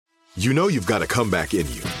You know you've got a comeback in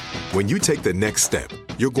you. When you take the next step,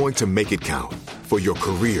 you're going to make it count. For your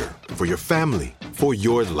career, for your family, for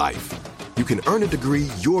your life. You can earn a degree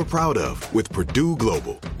you're proud of with Purdue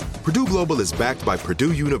Global. Purdue Global is backed by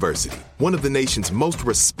Purdue University, one of the nation's most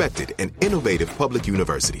respected and innovative public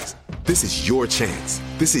universities. This is your chance.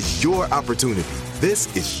 This is your opportunity.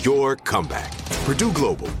 This is your comeback. Purdue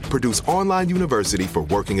Global, Purdue's online university for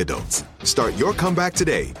working adults. Start your comeback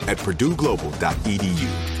today at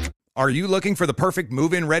purdueglobal.edu. Are you looking for the perfect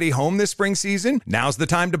move-in ready home this spring season? Now's the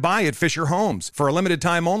time to buy at Fisher Homes. For a limited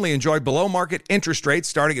time only, enjoy below-market interest rates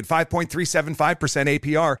starting at 5.375%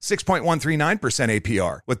 APR, 6.139%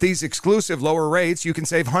 APR. With these exclusive lower rates, you can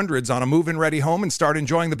save hundreds on a move-in ready home and start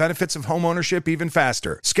enjoying the benefits of home ownership even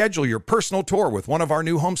faster. Schedule your personal tour with one of our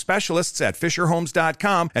new home specialists at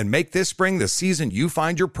FisherHomes.com and make this spring the season you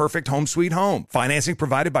find your perfect home sweet home. Financing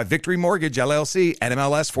provided by Victory Mortgage, LLC,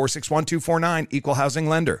 NMLS 461249, Equal Housing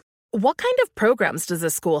Lender. What kind of programs does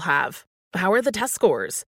this school have? How are the test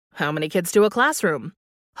scores? How many kids do a classroom?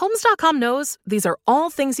 Homes.com knows these are all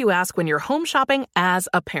things you ask when you're home shopping as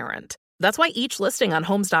a parent. That's why each listing on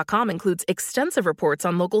Homes.com includes extensive reports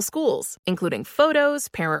on local schools, including photos,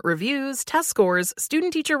 parent reviews, test scores,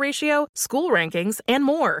 student-teacher ratio, school rankings, and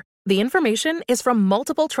more. The information is from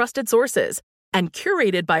multiple trusted sources and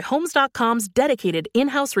curated by Homes.com's dedicated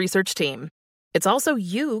in-house research team. It's also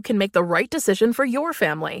you can make the right decision for your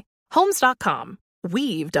family. Homes.com.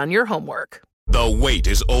 We've done your homework. The wait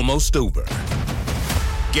is almost over.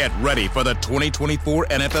 Get ready for the 2024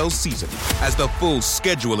 NFL season as the full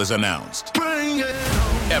schedule is announced.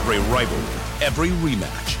 Every rivalry, every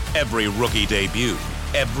rematch, every rookie debut,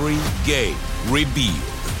 every game revealed.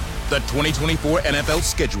 The 2024 NFL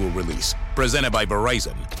schedule release, presented by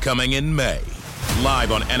Verizon, coming in May.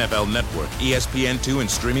 Live on NFL Network, ESPN2, and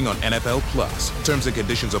streaming on NFL Plus. Terms and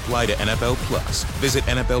conditions apply to NFL Plus. Visit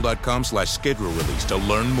NFL.com/schedule release to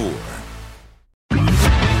learn more.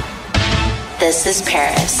 This is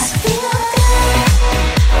Paris.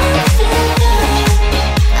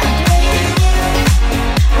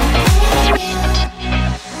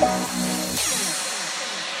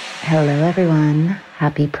 Hello, everyone.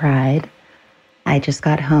 Happy Pride. I just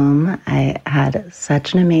got home. I had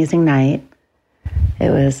such an amazing night. It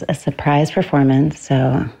was a surprise performance,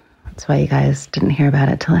 so that's why you guys didn't hear about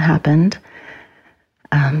it till it happened.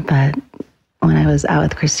 But when I was out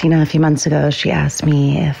with Christina a few months ago, she asked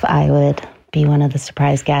me if I would be one of the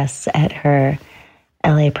surprise guests at her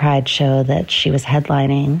LA Pride show that she was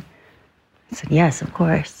headlining. I said, yes, of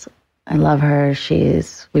course. I love her.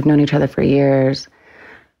 We've known each other for years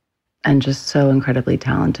and just so incredibly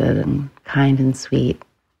talented and kind and sweet.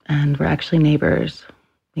 And we're actually neighbors.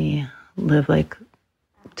 We live like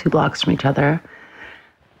 2 blocks from each other.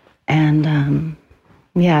 And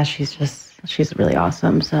yeah, she's really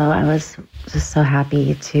awesome. So I was just so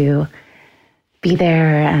happy to be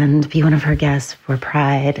there and be one of her guests for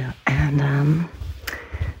Pride. And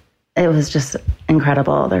it was just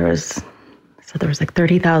incredible. There was like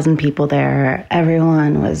 30,000 people there.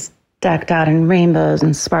 Everyone was decked out in rainbows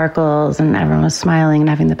and sparkles, and everyone was smiling and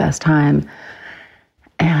having the best time.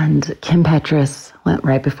 And Kim Petras went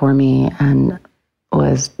right before me and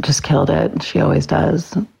just killed it. She always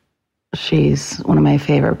does. She's one of my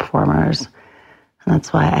favorite performers. And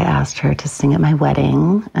that's why I asked her to sing at my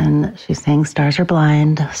wedding. And she sang Stars Are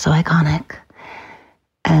Blind, so iconic.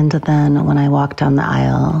 And then when I walked down the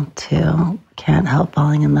aisle to Can't Help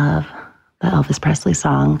Falling in Love, the Elvis Presley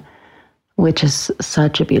song, which is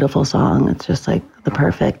such a beautiful song. It's just like the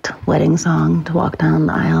perfect wedding song to walk down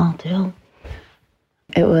the aisle to.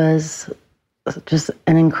 It was just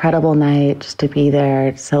an incredible night just to be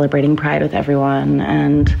there celebrating Pride with everyone.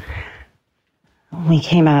 And we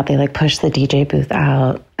came out, they like pushed the DJ booth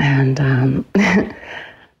out, and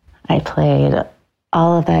I played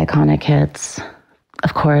all of the iconic hits.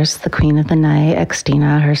 Of course, the queen of the night,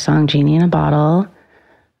 Xtina, her song Genie in a Bottle,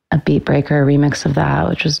 a Beat Breaker remix of that,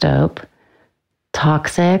 which was dope.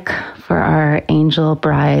 Toxic for our angel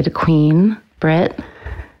bride queen, Brit.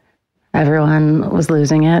 Everyone was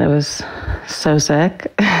losing it. It was so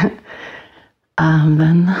sick.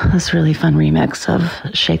 Then this really fun remix of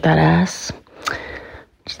Shake That Ass,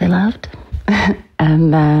 which they loved.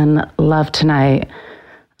 And then Love Tonight,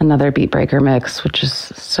 another Beat Breaker mix, which is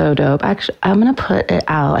so dope. Actually, I'm going to put it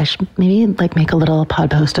out. I should maybe like make a little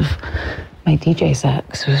pod post of my DJ set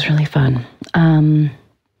because it was really fun.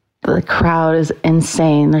 The crowd is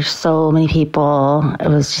insane. There's so many people. It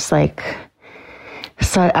was just like,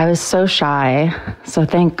 so I was so shy. So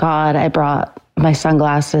thank God I brought my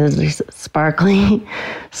sunglasses, these sparkly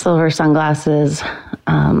silver sunglasses,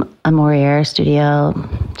 Amorier Studio.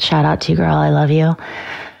 Shout out to you, girl. I love you.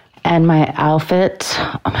 And my outfit,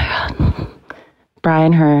 oh my God,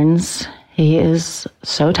 Brian Hearns, he is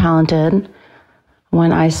so talented.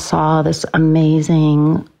 When I saw this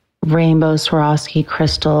amazing rainbow Swarovski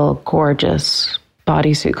crystal, gorgeous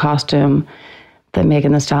bodysuit costume that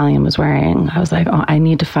Megan Thee Stallion was wearing, I was like, oh, I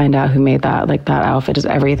need to find out who made that. Like, that outfit is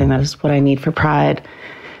everything. That is what I need for Pride.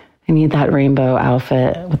 I need that rainbow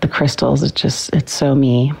outfit with the crystals. It's so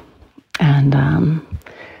me. And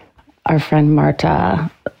our friend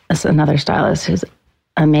Marta is another stylist who's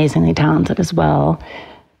amazingly talented as well,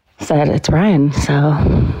 said it's Brian. So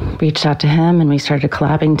reached out to him and we started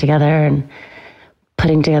collabing together and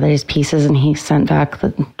putting together these pieces, and he sent back the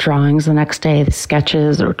drawings the next day, the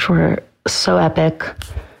sketches, which were so epic.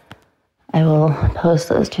 I will post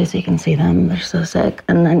those too so you can see them. They're so sick.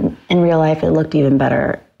 And then in real life, it looked even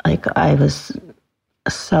better. Like, I was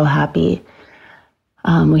so happy.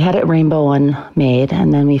 We had a rainbow one made,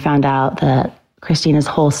 and then we found out that Christina's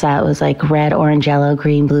whole set was like red, orange, yellow,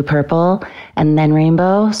 green, blue, purple, and then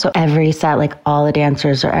rainbow. So every set, like all the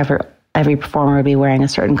dancers or every performer would be wearing a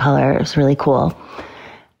certain color. It was really cool.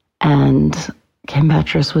 And Kim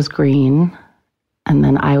Petras was green, and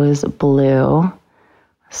then I was blue.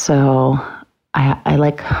 So I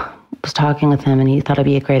like was talking with him, and he thought it'd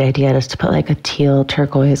be a great idea just to put like a teal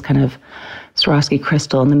turquoise kind of Swarovski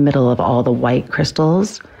crystal in the middle of all the white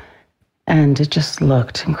crystals. And it just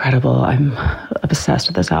looked incredible. I'm obsessed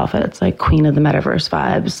with this outfit. It's like Queen of the Metaverse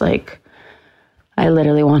vibes. Like, I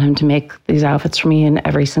literally want him to make these outfits for me in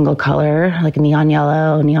every single color, like neon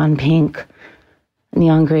yellow, neon pink,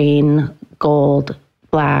 neon green, gold,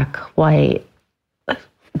 black, white,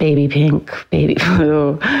 baby pink, baby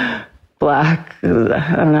blue, black.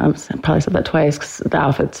 I don't know. I probably said that twice because the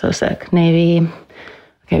outfit's so sick. Navy.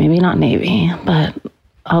 Okay, maybe not navy, but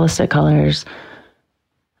all the sick colors.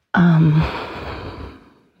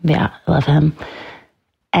 Yeah, I love him.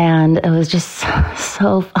 And it was just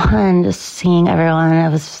so fun just seeing everyone. It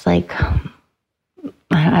was just like,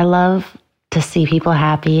 I love to see people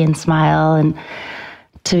happy and smile and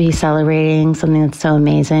to be celebrating something that's so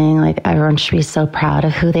amazing. Like, everyone should be so proud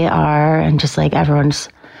of who they are, and just like everyone's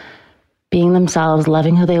being themselves,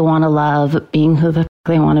 loving who they want to love, being who the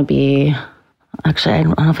they want to be. Actually, I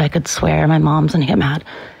don't know if I could swear. My mom's going to get mad.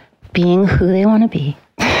 Being who they want to be.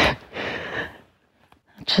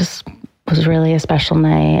 It just was really a special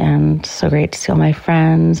night, and so great to see all my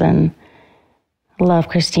friends, and I love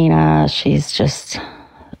Christina. She's just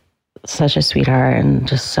such a sweetheart and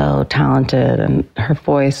just so talented, and her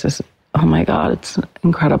voice is, oh my God, it's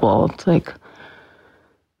incredible. It's like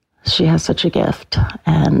she has such a gift,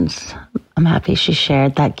 and I'm happy she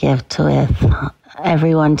shared that gift with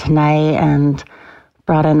everyone tonight and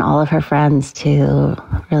brought in all of her friends to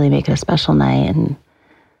really make it a special night. And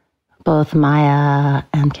both Maya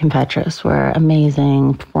and Kim Petras were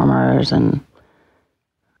amazing performers, and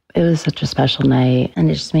it was such a special night. And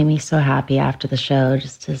it just made me so happy after the show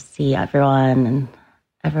just to see everyone, and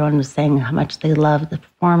everyone was saying how much they loved the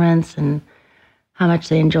performance and how much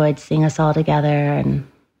they enjoyed seeing us all together. And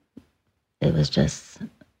it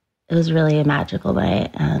was really a magical night.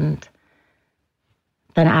 And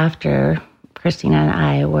then after, Christina and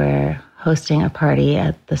I were hosting a party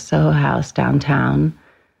at the Soho House downtown,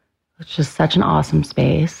 which was such an awesome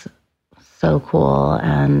space, so cool.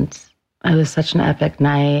 And it was such an epic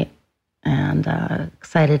night, and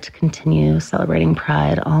excited to continue celebrating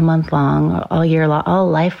Pride all month long, all year long, all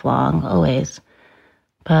life long, always.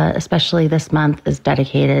 But especially this month is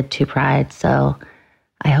dedicated to Pride. So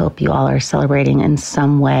I hope you all are celebrating in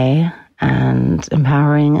some way and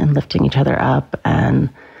empowering and lifting each other up and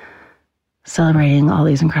celebrating all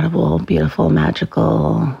these incredible, beautiful,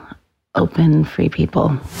 magical, open, free people.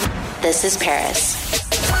 This is Paris.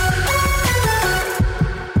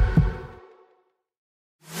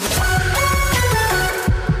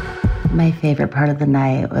 My favorite part of the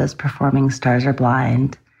night was performing Stars Are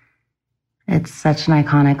Blind. It's such an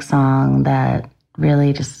iconic song that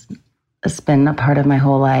really just has been a part of my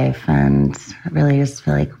whole life, and really just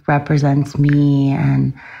feel like represents me.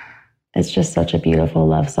 And it's just such a beautiful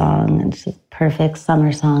love song. It's a perfect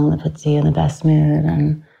summer song that puts you in the best mood.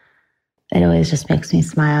 And it always just makes me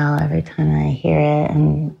smile every time I hear it,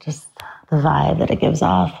 and just the vibe that it gives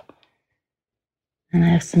off. And I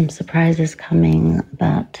have some surprises coming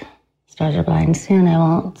about Stars Are Blind soon. I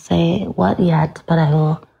won't say what yet, but I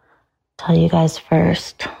will tell you guys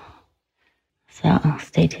first. So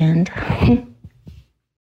stay tuned.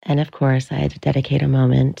 And of course, I had to dedicate a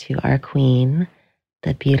moment to our queen,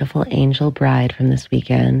 the beautiful Angel Bride from this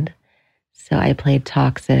weekend. So I played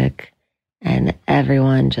Toxic, and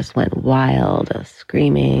everyone just went wild,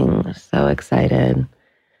 screaming, so excited.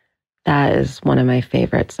 That is one of my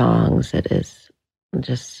favorite songs. It is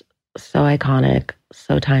just so iconic,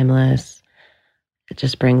 so timeless. It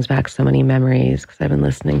just brings back so many memories because I've been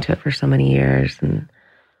listening to it for so many years, and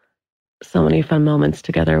so many fun moments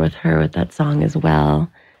together with her with that song as well.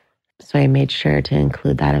 So I made sure to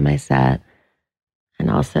include that in my set. And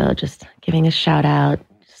also just giving a shout out,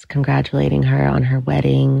 just congratulating her on her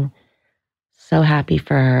wedding. So happy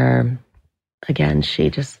for her. Again, she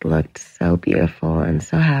just looked so beautiful and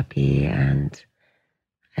so happy. And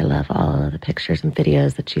I love all of the pictures and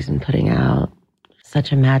videos that she's been putting out.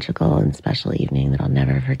 Such a magical and special evening that I'll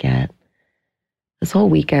never forget. This whole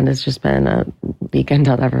weekend has just been a weekend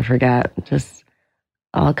I'll never forget. Just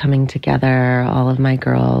all coming together, all of my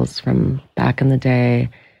girls from back in the day,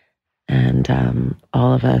 and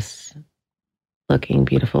all of us looking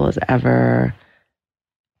beautiful as ever,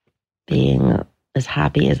 being as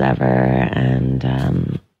happy as ever,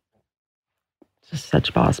 and just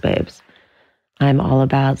such boss babes. I'm all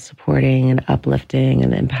about supporting and uplifting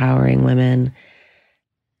and empowering women.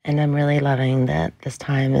 And I'm really loving that this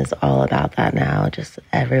time is all about that now. Just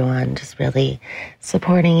everyone just really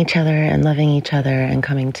supporting each other and loving each other and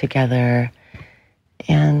coming together.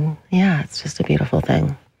 And yeah, it's just a beautiful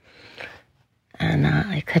thing. And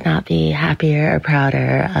I could not be happier or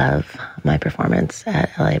prouder of my performance at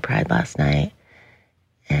LA Pride last night.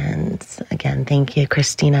 And again, thank you,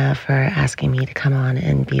 Christina, for asking me to come on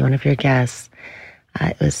and be one of your guests.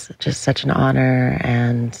 It was just such an honor,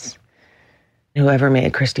 and whoever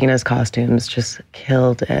made Christina's costumes just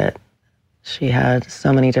killed it. She had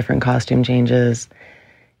so many different costume changes.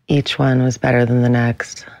 Each one was better than the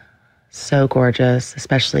next. So gorgeous,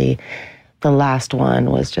 especially the last one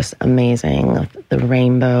was just amazing. The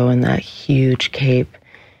rainbow and that huge cape.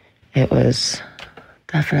 It was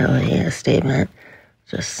definitely a statement.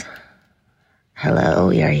 Just, hello,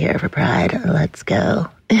 we are here for Pride. Let's go.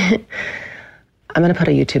 I'm going to put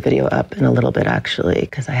a YouTube video up in a little bit, actually,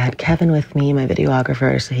 because I had Kevin with me, my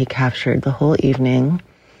videographer, so he captured the whole evening.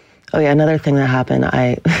 Oh, yeah, another thing that happened,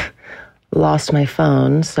 I lost my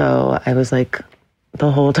phone, so I was, like,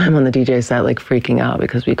 the whole time on the DJ set, like, freaking out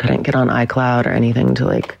because we couldn't get on iCloud or anything to,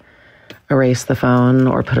 like, erase the phone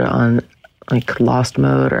or put it on, like, lost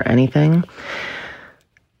mode or anything.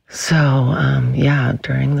 So, yeah,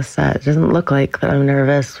 during the set, it doesn't look like that I'm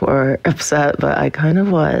nervous or upset, but I kind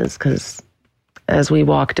of was, because as we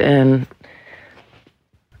walked in,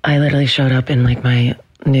 I literally showed up in like my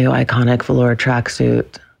new iconic velour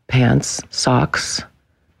tracksuit, pants, socks,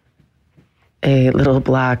 a little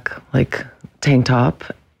black like tank top,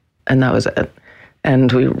 and that was it.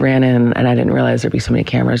 And we ran in, and I didn't realize there'd be so many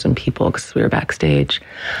cameras and people because we were backstage.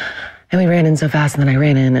 And we ran in so fast, and then I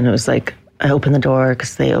ran in, and it was like, I opened the door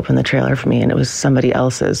because they opened the trailer for me, and it was somebody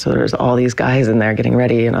else's. So there was all these guys in there getting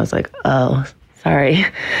ready, and I was like, oh, sorry.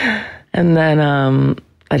 And then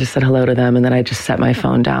I just said hello to them, and then I just set my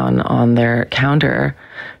phone down on their counter,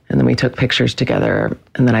 and then we took pictures together,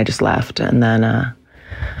 and then I just left, and then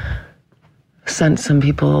sent some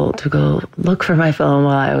people to go look for my phone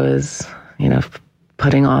while I was, you know,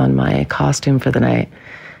 putting on my costume for the night,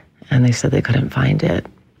 and they said they couldn't find it.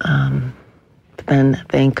 But then,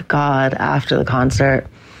 thank God, after the concert,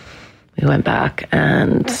 we went back,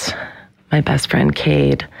 and my best friend,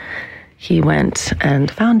 Cade, he went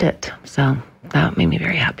and found it. So that made me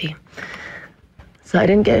very happy. So I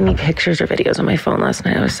didn't get any pictures or videos on my phone last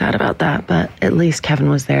night. I was sad about that, but at least Kevin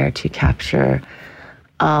was there to capture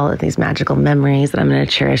all of these magical memories that I'm going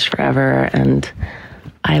to cherish forever. And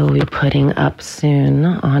I will be putting up soon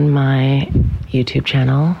on my YouTube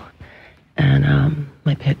channel and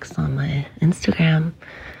my pics on my Instagram.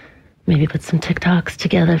 Maybe put some TikToks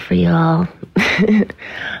together for you all.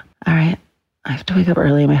 All right. I have to wake up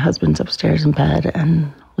early. My husband's upstairs in bed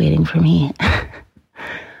and waiting for me.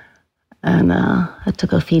 And I had to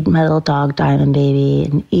go feed my little dog, Diamond Baby,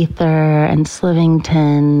 and Ether, and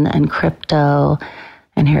Slivington, and Crypto,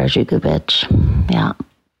 and Harajuku Bitch. Yeah.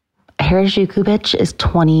 Harajuku Bitch is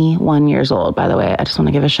 21 years old, by the way. I just want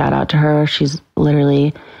to give a shout out to her. She's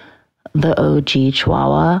literally the OG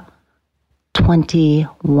Chihuahua.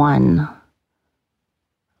 21.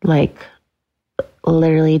 Like,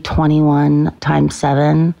 literally 21 times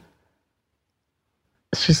 7.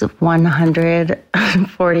 She's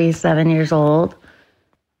 147 years old.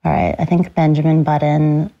 All right, I think Benjamin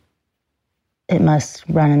Button, it must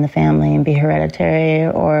run in the family and be hereditary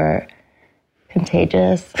or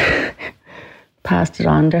contagious. Passed it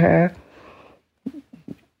on to her.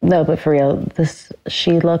 No, but for real,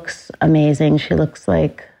 she looks amazing. She looks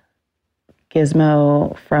like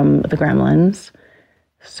Gizmo from the Gremlins.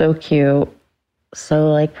 So cute.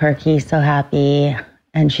 So like perky, so happy.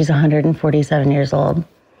 And she's 147 years old.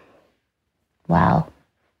 Wow.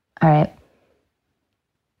 All right.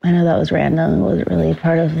 I know that was random. It wasn't really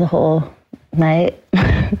part of the whole night.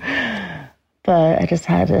 But I just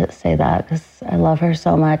had to say that because I love her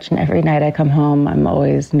so much. And every night I come home, I'm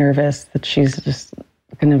always nervous that she's just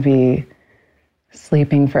going to be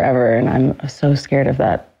sleeping forever. And I'm so scared of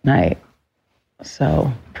that night.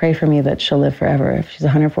 So pray for me that she'll live forever. If she's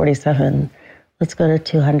 147, let's go to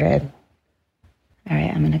 200. All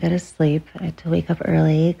right, I'm going to go to sleep. I have to wake up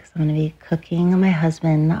early because I'm going to be cooking my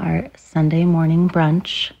husband our Sunday morning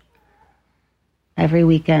brunch. Every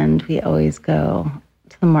weekend, we always go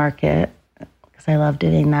to the market because I love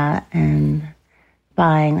doing that and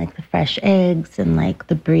buying like the fresh eggs and like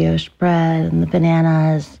the brioche bread and the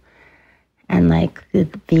bananas and like the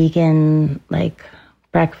vegan like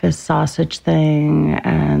breakfast sausage thing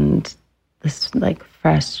and this like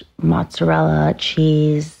fresh mozzarella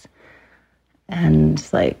cheese and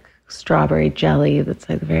like strawberry jelly that's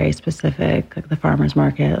like very specific, like the farmer's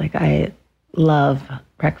market. Like I love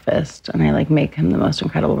breakfast and I like make him the most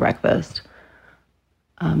incredible breakfast.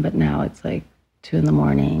 But now it's like 2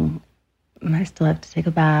 a.m. and I still have to take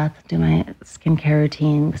a bath, do my skincare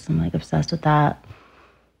routine because I'm like obsessed with that.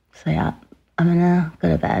 So yeah, I'm gonna go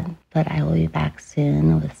to bed, but I will be back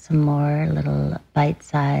soon with some more little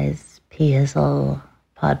bite-sized P-Hizzle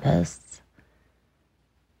pod posts.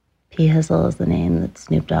 P-Hizzle is the name that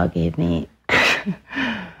Snoop Dogg gave me.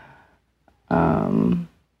 And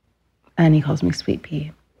he calls me Sweet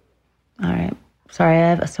Pea. All right. Sorry, I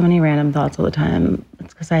have so many random thoughts all the time.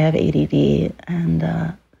 It's because I have ADD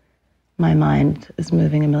and my mind is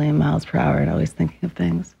moving a million miles per hour and always thinking of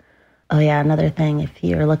things. Oh yeah, another thing, if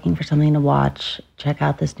you're looking for something to watch, check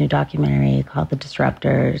out this new documentary called The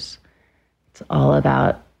Disruptors. It's all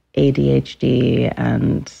about ADHD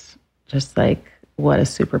and just like what a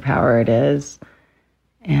superpower it is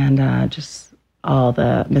and just all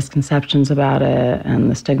the misconceptions about it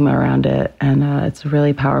and the stigma around it. And it's a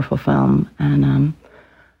really powerful film. And I'm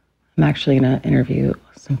actually going to interview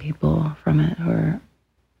some people from it who are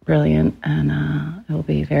brilliant and it will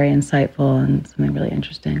be very insightful and something really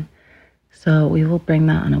interesting. So we will bring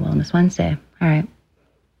that on a Wellness Wednesday. All right.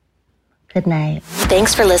 Good night.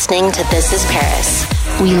 Thanks for listening to This is Paris.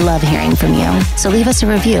 We love hearing from you. So leave us a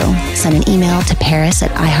review. Send an email to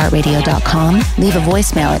paris@iheartradio.com. Leave a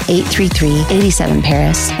voicemail at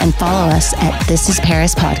 833-87-PARIS. And follow us at This is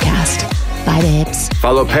Paris Podcast. Bye, babes.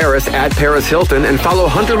 Follow Paris at Paris Hilton and follow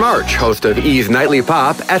Hunter March, host of E's Nightly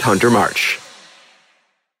Pop at Hunter March.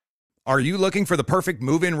 Are you looking for the perfect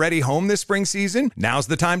move-in ready home this spring season? Now's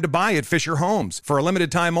the time to buy at Fisher Homes. For a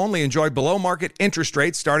limited time only, enjoy below-market interest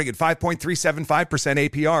rates starting at 5.375%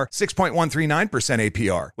 APR, 6.139%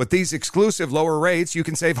 APR. With these exclusive lower rates, you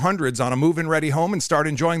can save hundreds on a move-in ready home and start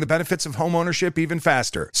enjoying the benefits of home ownership even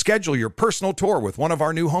faster. Schedule your personal tour with one of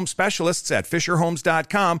our new home specialists at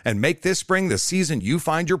FisherHomes.com and make this spring the season you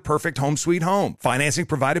find your perfect home sweet home. Financing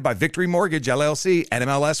provided by Victory Mortgage, LLC,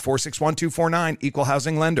 NMLS 461249, Equal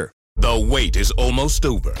Housing Lender. The wait is almost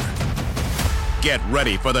over. Get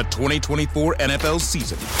ready for the 2024 NFL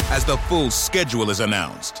season as the full schedule is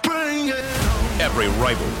announced. Every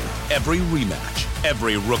rivalry, every rematch,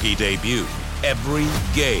 every rookie debut, every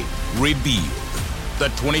game revealed. The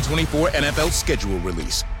 2024 NFL schedule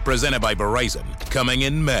release, presented by Verizon, coming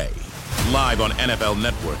in May. Live on NFL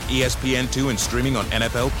Network, ESPN2, and streaming on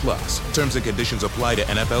NFL Plus. Terms and conditions apply to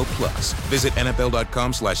NFL Plus. Visit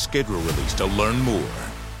NFL.com/schedule release to learn more.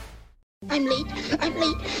 I'm late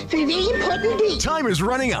for a very important date. Time is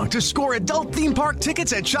running out to score adult theme park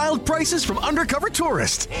tickets at child prices from Undercover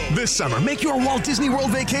Tourist. This summer, make your Walt Disney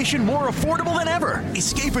World vacation more affordable than ever.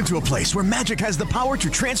 Escape into a place where magic has the power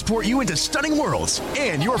to transport you into stunning worlds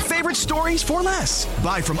and your favorite stories for less.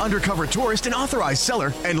 Buy from Undercover Tourist, an authorized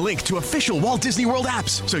seller, and link to official Walt Disney World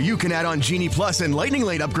apps so you can add on Genie Plus and Lightning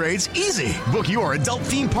Lane upgrades easy. Book your adult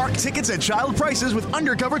theme park tickets at child prices with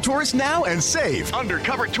Undercover Tourist now and save.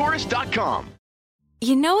 UndercoverTourist.com.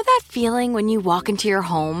 You know that feeling when you walk into your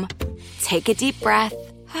home, take a deep breath,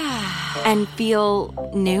 and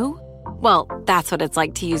feel new? Well, that's what it's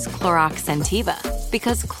like to use Clorox Scentiva.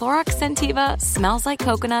 Because Clorox Scentiva smells like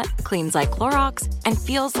coconut, cleans like Clorox, and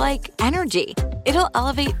feels like energy. It'll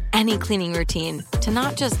elevate any cleaning routine to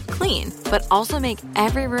not just clean, but also make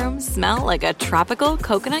every room smell like a tropical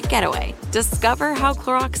coconut getaway. Discover how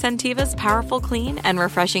Clorox Scentiva's powerful clean and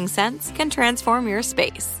refreshing scents can transform your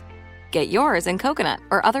space. Get yours in coconut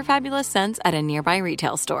or other fabulous scents at a nearby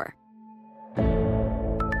retail store.